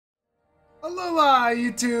Alola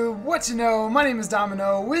YouTube, what you know, my name is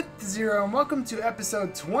Domino with Zero and welcome to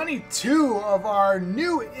episode 22 of our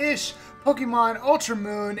new-ish Pokemon Ultra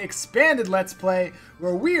Moon expanded Let's Play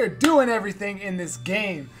where we are doing everything in this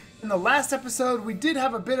game. In the last episode we did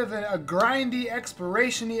have a bit of a grindy,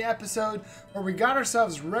 exploration-y episode where we got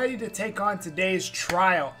ourselves ready to take on today's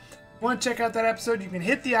trial. If you want to check out that episode, you can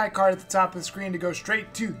hit the iCard at the top of the screen to go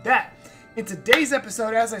straight to that. In today's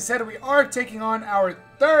episode, as I said, we are taking on our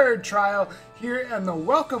third trial here in the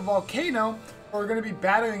Welcome Volcano, where we're going to be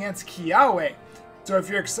battling against Kiawe. So if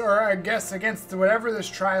you're, or I guess against whatever this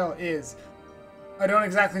trial is. I don't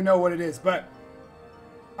exactly know what it is, but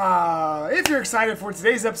if you're excited for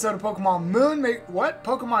today's episode of Pokemon Moon,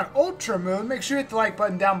 Pokemon Ultra Moon, make sure you hit the like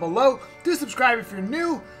button down below. Do subscribe if you're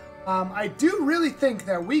new. I do really think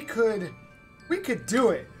that we could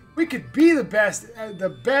do it. We could be the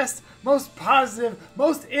best, most positive,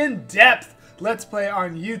 most in-depth Let's Play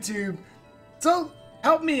on YouTube. So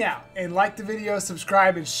help me out and like the video,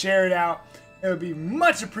 subscribe, and share it out. It would be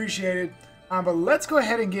much appreciated. But let's go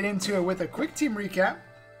ahead and get into it with a quick team recap.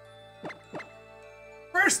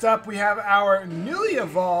 First up, we have our newly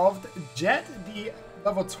evolved Jet, the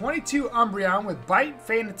level 22 Umbreon with Bite,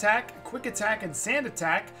 Feint Attack, Quick Attack, and Sand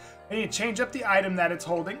Attack. And you change up the item that it's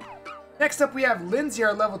holding. Next up, we have Lindsay,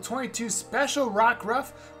 our level 22 special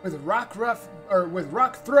Rockruff with Rock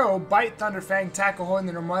Throw, Bite, Thunderfang, Tackle, Hold, and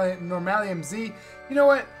the Normalium Z. You know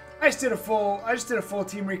what? I just did a full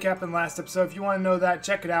team recap in the last episode. If you want to know that,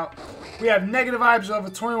 check it out. We have Negative Vibes,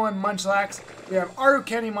 level 21 Munchlax. We have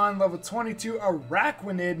Arukenimon, level 22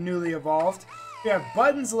 Araquanid, newly evolved. We have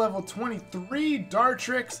Buttons, level 23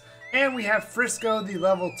 Dartrix, and we have Frisco, the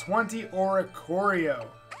level 20 Oricorio.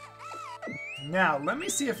 Now, let me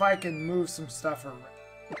see if I can move some stuff around.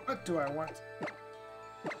 What do I want?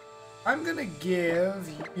 I'm gonna give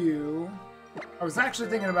you... I was actually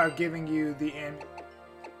thinking about giving you the amulet.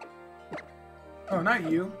 Oh, not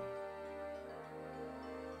you.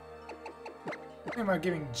 I'm thinking about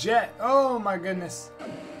giving Jet. Oh my goodness.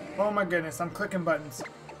 Oh my goodness, I'm clicking buttons.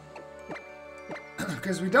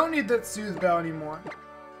 Because we don't need that Soothe Bell anymore.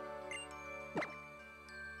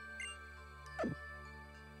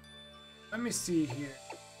 Let me see here.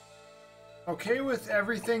 Okay with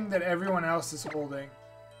everything that everyone else is holding.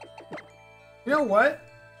 You know what?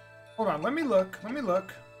 Hold on, let me look. Let me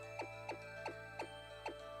look.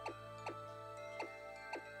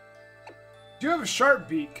 Do you have a sharp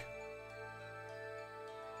beak?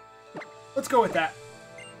 Let's go with that.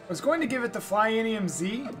 I was going to give it the Flyinium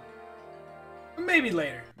Z. But maybe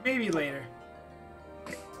later. Maybe later.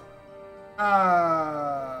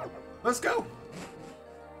 Let's go.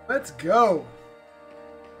 Let's go.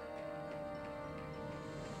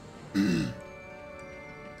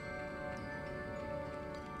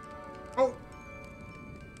 Oh.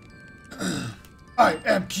 I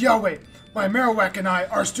am Kiawe. My Marowak and I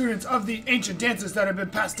are students of the ancient dances that have been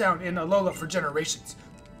passed down in Alola for generations.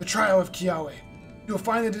 The trial of Kiawe. You will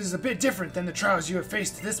find that it is a bit different than the trials you have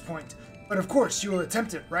faced to this point. But of course, you will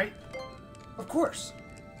attempt it, right? Of course.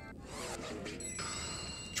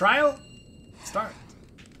 Trial? Start.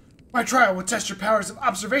 My trial will test your powers of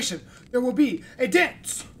observation. There will be a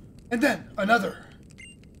dance, and then another.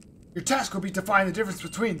 Your task will be to find the difference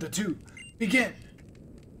between the two. Begin.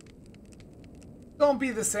 Don't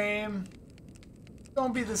be the same.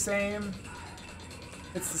 Don't be the same.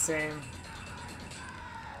 It's the same.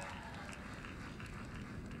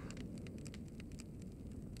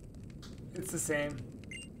 It's the same.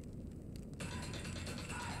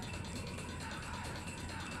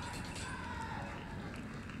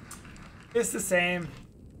 It's the same.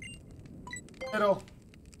 Middle.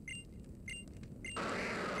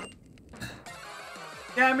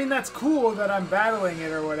 Yeah, I mean, that's cool that I'm battling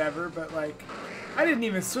it or whatever, but like, I didn't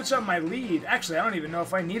even switch up my lead. Actually, I don't even know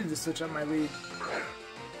if I needed to switch up my lead.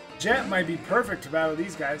 Jet might be perfect to battle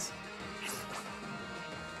these guys.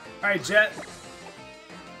 Alright, Jet.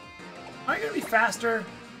 Am I gonna be faster?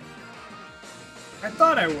 I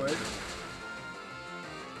thought I would.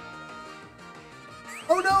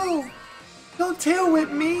 Oh no! Don't tail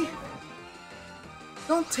whip me!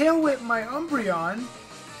 Don't tail whip my Umbreon.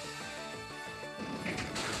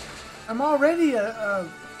 I'm already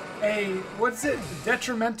what's it?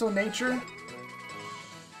 Detrimental nature?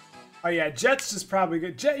 Oh yeah, Jet's just probably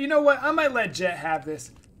good. Jet, you know what? I might let Jet have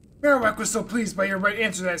this. Marowak was so pleased by your right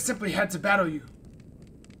answer that I simply had to battle you.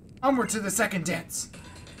 Onward to the second dance.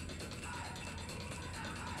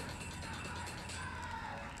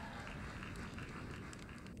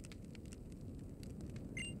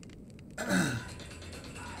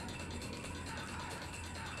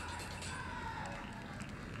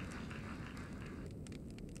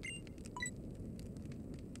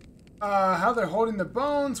 How they're holding the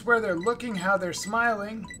bones, where they're looking, how they're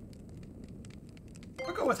smiling.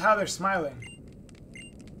 I'll go with how they're smiling.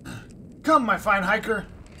 Come, my fine hiker.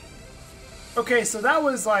 Okay, so that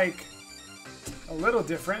was like a little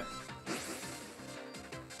different.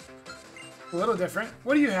 A little different.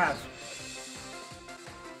 What do you have?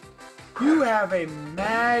 You have a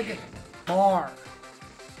Magmar.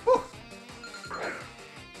 Whew.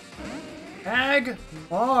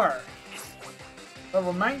 Magmar.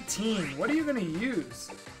 Level 19. What are you going to use?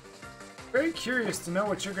 Very curious to know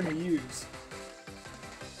what you're going to use.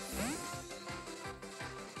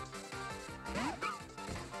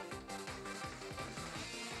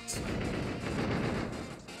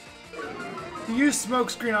 Use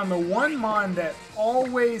smokescreen on the one mon that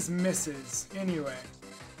always misses. Anyway,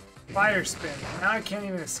 fire spin. Now I can't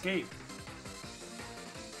even escape.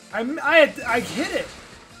 I hit it.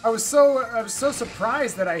 I was so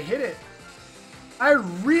surprised that I hit it. I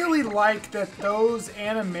really like that those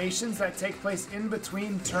animations that take place in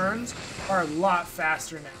between turns are a lot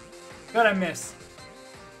faster now. That I miss.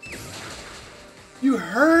 You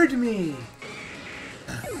heard me.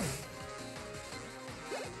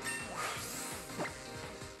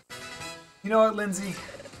 You know what, Lindsay?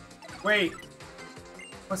 Wait.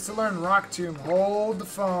 Wants to learn Rock Tomb. Hold the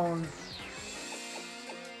phone.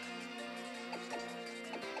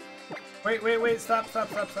 Wait. Stop.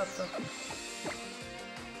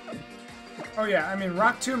 Oh yeah, I mean,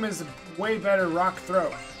 Rock Tomb is a way better Rock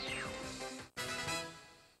Throw.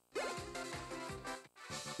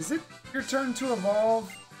 Is it your turn to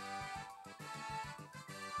evolve?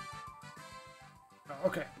 Oh,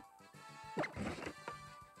 okay.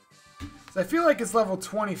 So I feel like it's level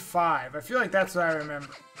 25. I feel like that's what I remember.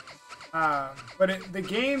 But the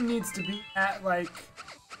game needs to be at like...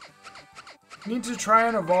 Need to try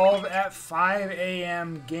and evolve at 5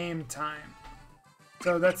 a.m. game time.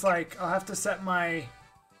 So that's like, I'll have to set my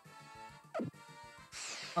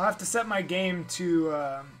game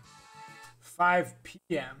to 5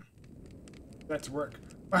 p.m. That's work.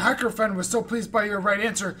 My hacker friend was so pleased by your right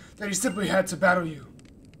answer that he simply had to battle you.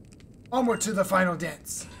 Onward to the final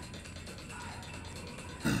dance.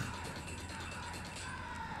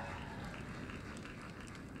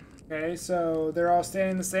 Okay, so they're all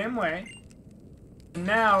standing the same way.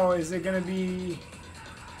 Now, is it gonna be...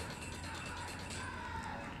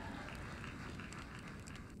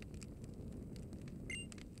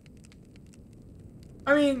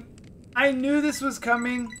 I mean, I knew this was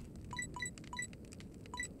coming.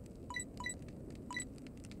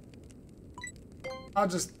 I'll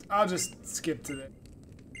just skip to it.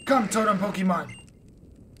 Come, Totem Pokemon.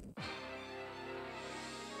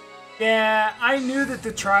 Yeah, I knew that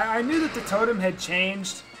the totem had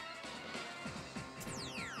changed.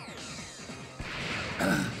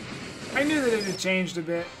 I knew that it had changed a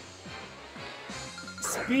bit.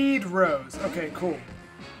 Speed rose. Okay, cool.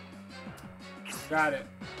 Got it.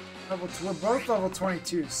 Level 2. We're both level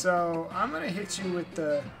 22, so I'm gonna hit you with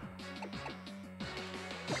the...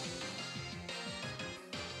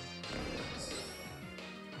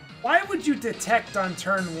 Why would you detect on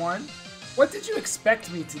turn 1? What did you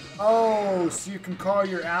expect me to do? Oh, so you can call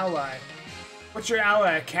your ally. What's your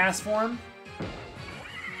ally? A cast form?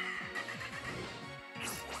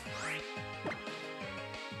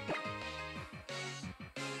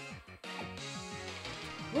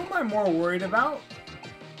 What am I more worried about?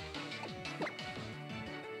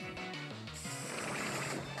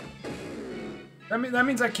 That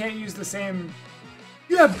means I can't use the same...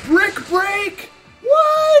 You have Brick Break?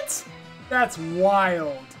 What? That's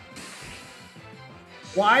wild.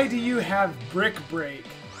 Why do you have Brick Break?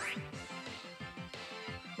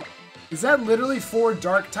 Is that literally for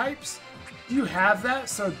dark types? Do you have that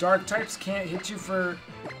so dark types can't hit you for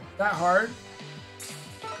that hard?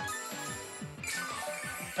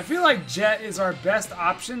 I feel like Jet is our best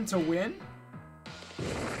option to win.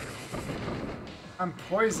 I'm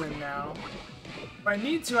poisoned now. If I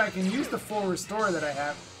need to, I can use the full restore that I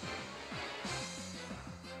have.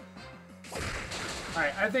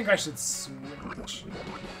 Alright, I think I should switch.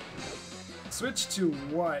 Switch to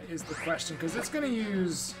what is the question? Because it's going to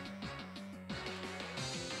use...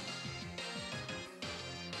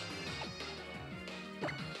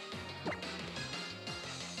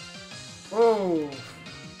 Whoa!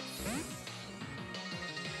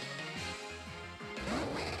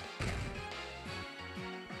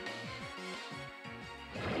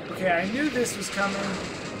 Okay, I knew this was coming.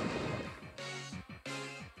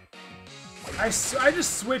 I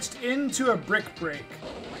just switched into a Brick Break.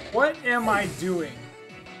 What am I doing?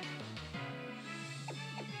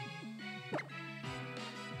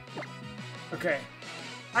 Okay.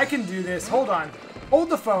 I can do this. Hold on.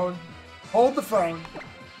 Hold the phone. Hold the phone.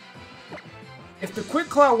 If the Quick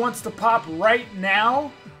Claw wants to pop right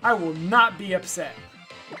now, I will not be upset.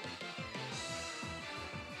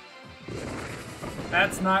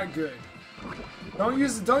 That's not good. Don't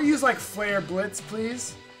use like Flare Blitz,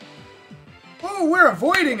 please. Oh, we're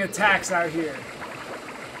avoiding attacks out here.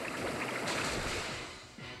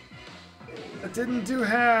 That didn't do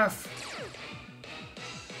half.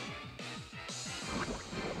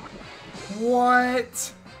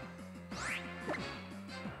 What?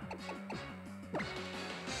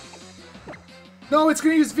 No, it's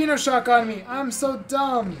gonna use Venoshock on me. I'm so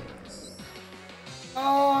dumb.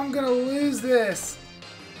 Oh, I'm gonna lose this.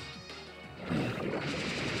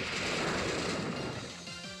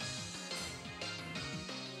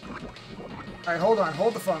 Alright, hold on.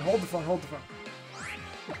 Hold the phone. Hold the phone. Hold the phone.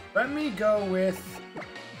 Let me go with...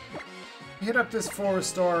 hit up this full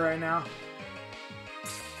restore right now.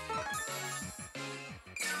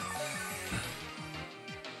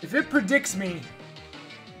 If it predicts me...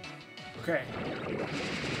 okay.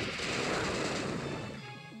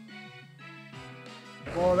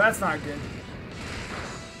 Well, that's not good.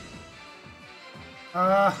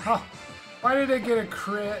 Why did I get a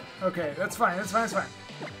crit? Okay, that's fine, that's fine, that's fine.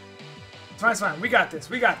 It's fine, it's fine. We got this,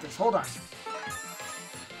 we got this. Hold on.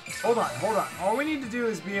 Hold on, hold on. All we need to do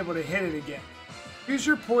is be able to hit it again. Use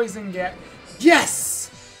your poison gap.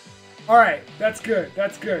 Yes! Alright, that's good,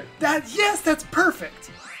 that's good. Yes, that's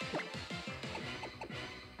perfect!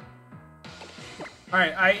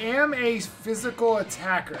 Alright, I am a physical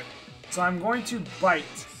attacker, so I'm going to bite.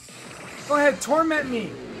 Go ahead, torment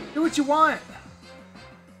me. Do what you want.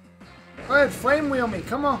 Go ahead, flame wheel me.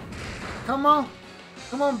 Come on. Come on.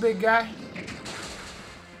 Come on, big guy.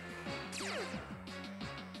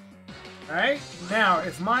 Alright, now,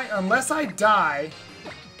 unless I die,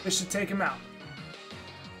 this should take him out.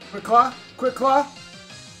 Quick Claw. Quick Claw.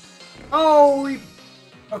 Oh,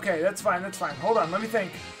 okay, that's fine, that's fine. Hold on, let me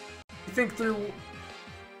think. Think through...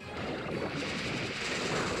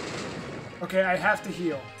 okay, I have to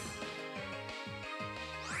heal.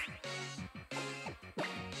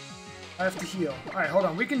 I have to heal. Alright, hold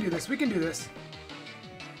on. We can do this. We can do this.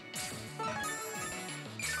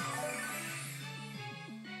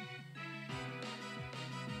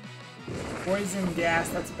 Poison gas.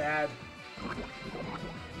 That's bad.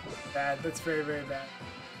 Bad. That's very, very bad.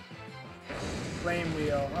 Flame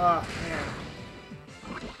wheel. Oh, man.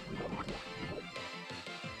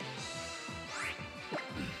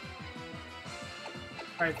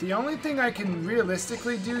 Alright, the only thing I can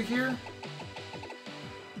realistically do here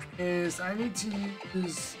is I need to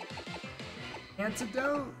use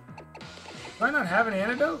antidote. Do I not have an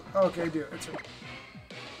antidote? Oh, okay, I do. That's right.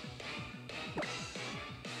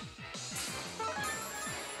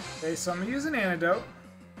 Okay, so I'm gonna use an antidote.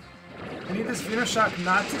 I need this Venoshock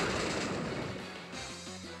not to...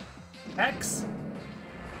 X?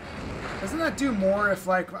 Doesn't that do more if,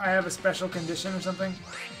 like, I have a special condition or something?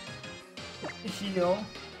 Heal.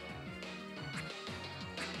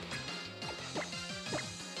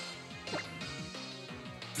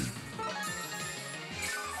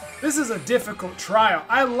 This is a difficult trial.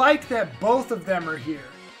 I like that both of them are here.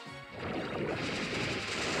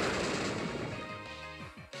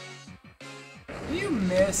 You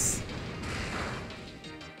miss.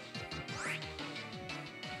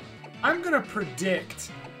 I'm gonna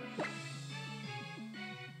predict.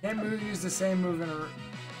 Can't use the same move in a...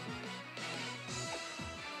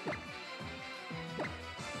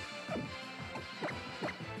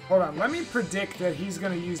 hold on, let me predict that he's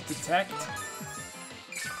gonna use Detect.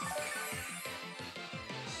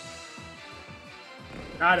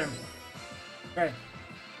 Got him. Okay.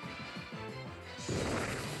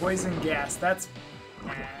 Poison gas, that's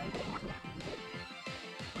bad.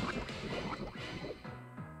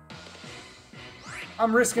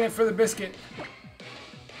 I'm risking it for the biscuit.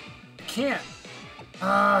 I can't.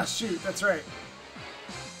 Ah, shoot, that's right.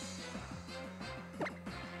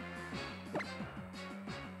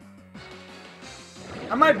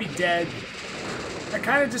 I might be dead. I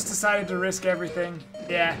kind of just decided to risk everything.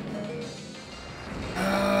 Yeah.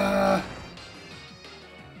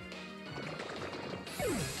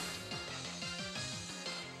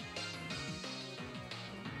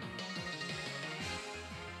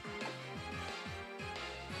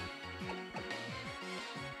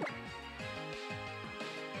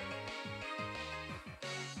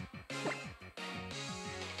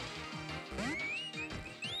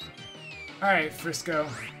 Alright, Frisco.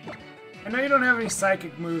 I know you don't have any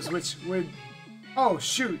psychic moves, which would... oh,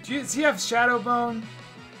 shoot. Does he have Shadow Bone?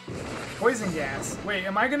 Poison gas. Wait,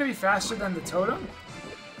 am I going to be faster than the totem?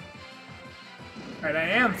 Alright, I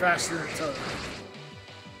am faster than the totem.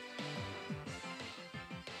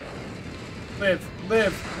 Live,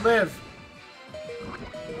 live, live.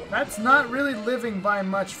 That's not really living by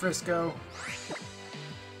much, Frisco.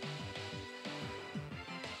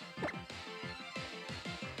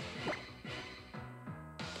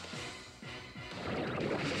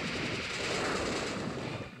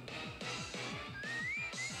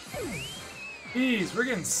 Jeez, we're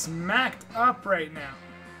getting smacked up right now.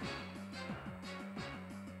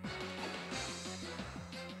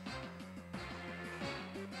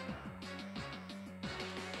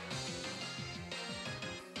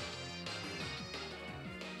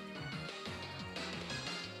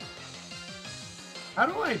 How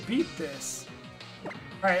do I beat this?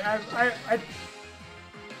 Alright,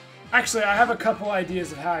 actually, I have a couple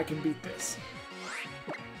ideas of how I can beat this.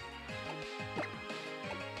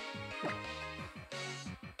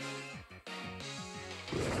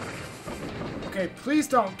 Okay, please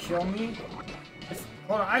don't kill me.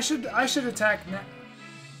 Hold on, I should attack now.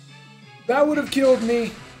 That would have killed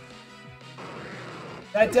me.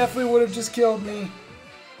 That definitely would have just killed me.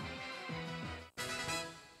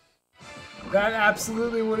 That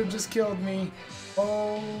absolutely would have just killed me.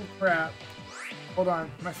 Oh crap. Hold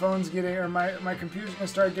on, my phone's getting, or my computer's gonna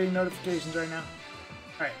start getting notifications right now.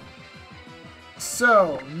 Alright.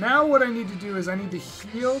 So, now what I need to do is I need to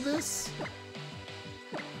heal this.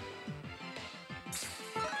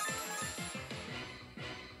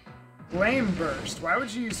 Flame Burst. Why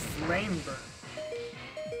would you use Flame Burst?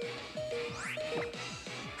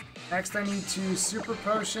 Next I need to Super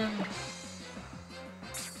Potion.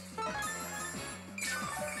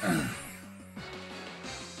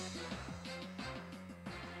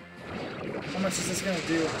 How much is this gonna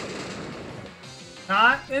do?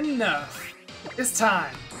 Not enough. It's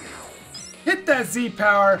time. Hit that Z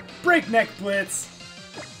power. Breakneck Blitz.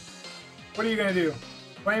 What are you gonna do?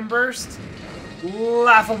 Flame Burst?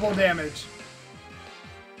 Laughable damage.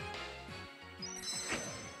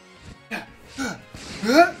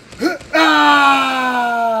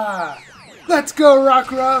 Ah! Let's go,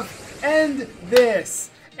 Rockruff. End this.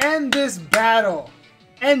 End this battle.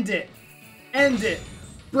 End it. End it.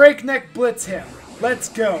 Breakneck Blitz him. Let's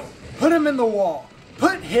go. Put him in the wall.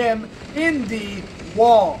 Put him in the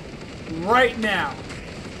wall. Right now.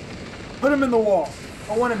 Put him in the wall.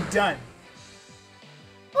 I want him done.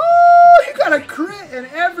 Oh, he got a crit and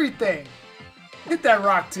everything. Hit that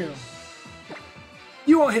Rock Tomb.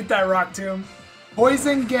 You won't hit that Rock Tomb.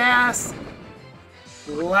 Poison Gas.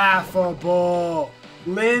 Laughable.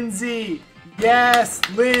 Lindsay. Yes,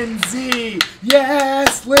 Lindsay.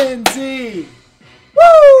 Yes, Lindsay.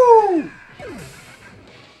 Woo!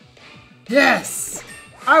 Yes.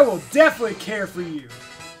 I will definitely care for you.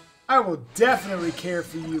 I will definitely care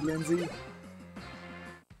for you, Lindsay.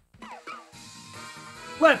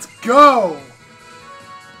 Let's go!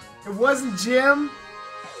 It wasn't Jim.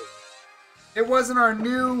 It wasn't our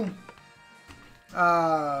new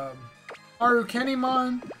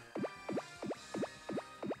Harukenimon.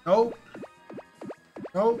 Nope.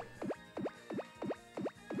 Nope.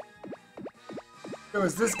 It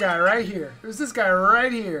was this guy right here. It was this guy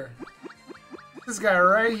right here. This guy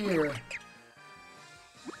right here.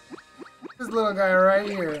 This little guy right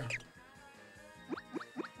here.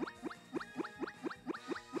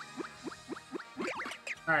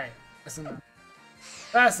 Alright, that's enough.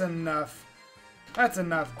 That's enough. That's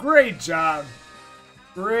enough. Great job.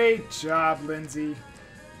 Great job, Lindsay.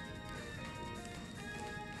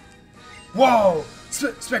 Whoa!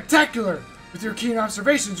 Spectacular! With your keen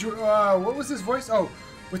observations, you what was his voice? Oh,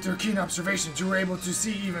 with your keen observations, you were able to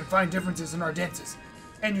see even fine differences in our dances.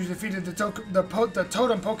 And you defeated the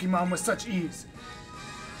totem Pokemon with such ease.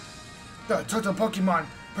 The totem Pokemon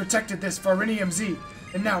protected this Farinium Z,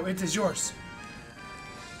 and now it is yours.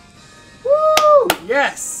 Woo!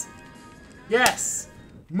 Yes! Yes!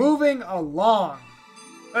 Moving along.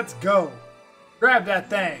 Let's go. Grab that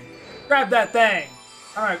thing. Grab that thing.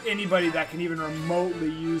 I don't have anybody that can even remotely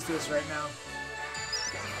use this right now.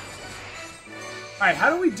 Alright, how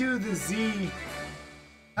do we do the Z?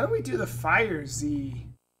 How do we do the Fire Z?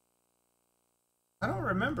 I don't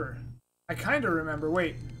remember. I kind of remember.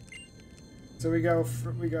 Wait. So we go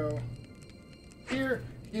here,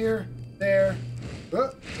 here, there.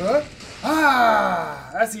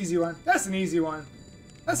 Ah! That's an easy one. That's an easy one.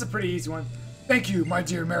 That's a pretty easy one. Thank you, my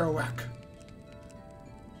dear Marowak.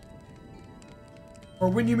 Or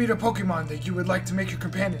when you meet a Pokemon that you would like to make your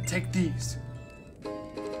companion, take these.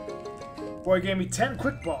 Boy gave me 10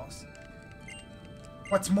 Quick Balls.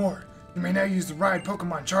 What's more, you may now use the ride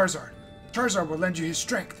Pokemon Charizard. Charizard will lend you his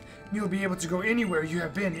strength, and you'll be able to go anywhere you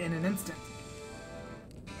have been in an instant.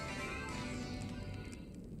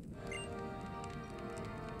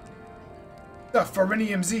 The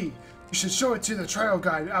Farinium Z. You should show it to the trial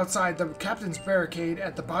guide outside the captain's barricade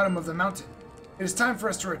at the bottom of the mountain. It is time for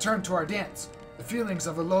us to return to our dance. The feelings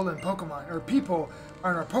of Alolan Pokemon, or people,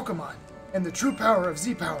 are in our Pokemon, and the true power of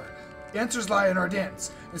Z-Power. The answers lie in our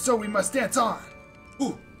dance, and so we must dance on.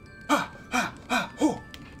 Ooh, ha, ha, ha, hoo.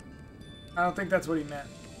 I don't think that's what he meant.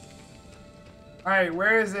 Alright,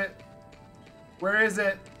 where is it? Where is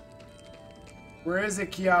it? Where is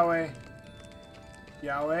it, Kiawe?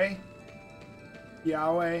 Kiawe?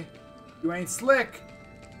 Kiawe? You ain't slick.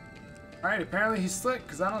 Alright, apparently he's slick,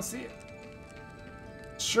 because I don't see it.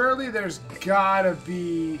 Surely there's gotta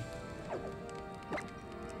be...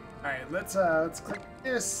 Alright, let's click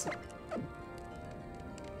this.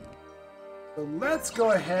 So let's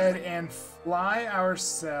go ahead and fly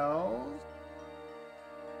ourselves.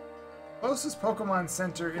 Closest Pokemon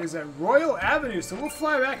Center is at Royal Avenue, so we'll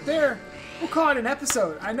fly back there. We'll call it an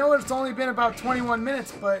episode. I know it's only been about 21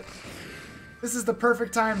 minutes, but this is the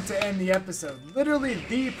perfect time to end the episode. Literally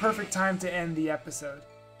the perfect time to end the episode.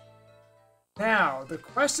 Now, the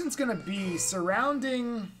question's gonna be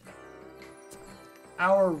surrounding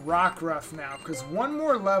our Rockruff now, because one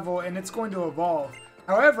more level and it's going to evolve.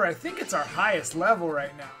 However, I think it's our highest level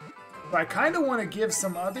right now. So I kind of want to give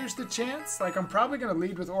some others the chance. Like, I'm probably going to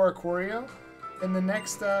lead with Oricorio in the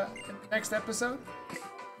next episode.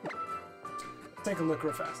 Take a look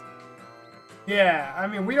real fast. Yeah, I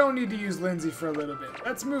mean, we don't need to use Lindsay for a little bit.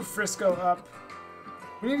 Let's move Frisco up.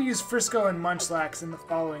 We need to use Frisco and Munchlax in the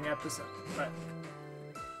following episode.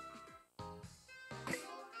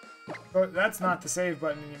 But that's not the save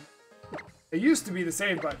button anymore. It used to be the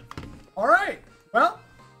save button. Alright, well,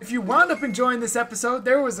 if you wound up enjoying this episode,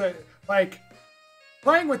 there was a, like,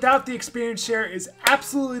 playing without the experience share is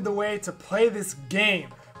absolutely the way to play this game.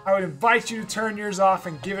 I would invite you to turn yours off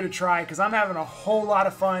and give it a try, because I'm having a whole lot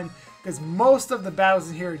of fun, because most of the battles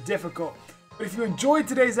in here are difficult. But if you enjoyed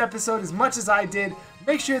today's episode as much as I did,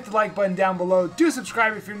 make sure you hit the like button down below. Do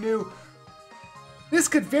subscribe if you're new. This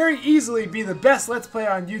could very easily be the best Let's Play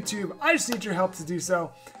on YouTube. I just need your help to do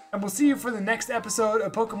so. And we'll see you for the next episode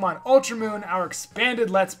of Pokemon Ultra Moon, our expanded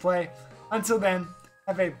Let's Play. Until then,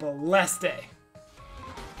 have a blessed day.